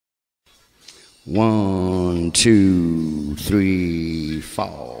1, 2, 3,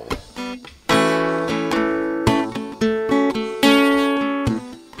 4.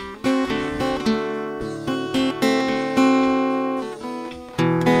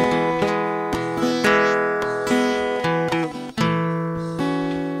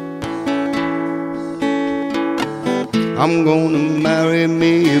 I'm gonna marry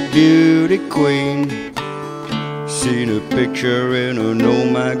me a beauty queen. Seen a picture in an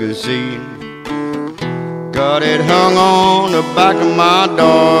old magazine. Got it hung on the back of my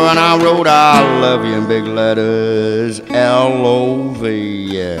door, and I wrote I love you in big letters, L-O-V,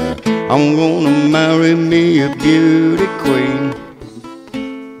 yeah. I'm gonna marry me a beauty queen.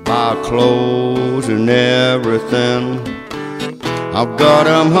 Buy clothes and everything. I've got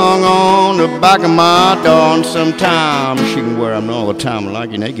them hung on the back of my door, and sometimes she can wear them all the time. I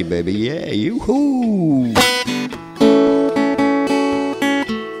like you naked, baby, yeah, yoo-hoo.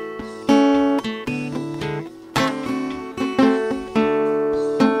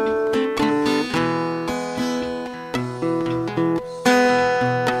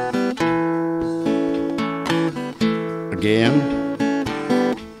 Again.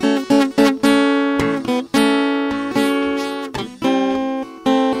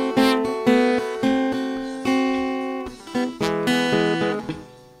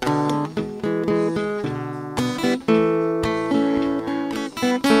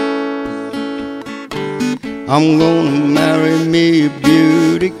 I'm gonna marry me a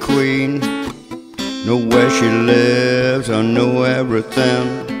beauty queen. Know where she lives, I know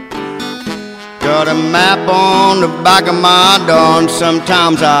everything. Got a map on the back of my door, and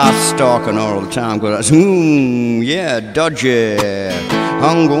sometimes I stalk her all the time, cause I say, yeah, dodgy.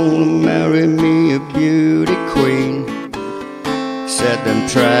 I'm gonna marry me a beauty queen. Set them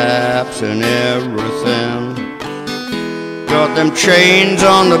traps and everything. Got them chains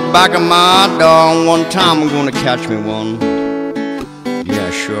on the back of my door, and one time I'm gonna catch me one.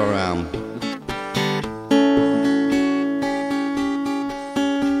 Yeah, sure am.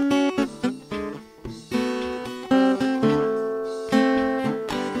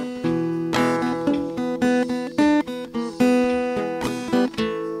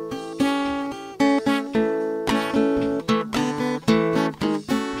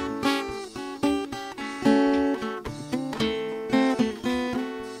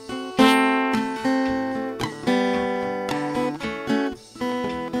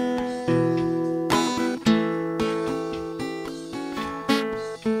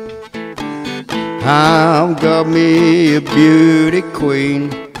 I've got me a beauty queen,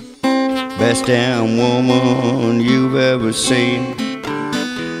 best damn woman you've ever seen.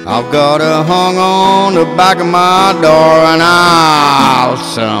 I've got her hung on the back of my door, and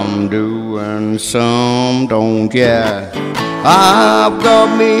some do and some don't, yeah. I've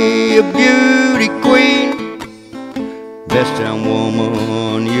got me a beauty queen, best damn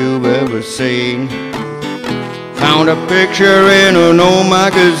woman you've ever seen. Found a picture in an old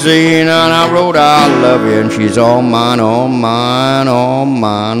magazine, and I wrote I love you, and she's all mine, all mine, all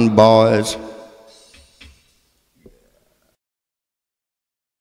mine, boys.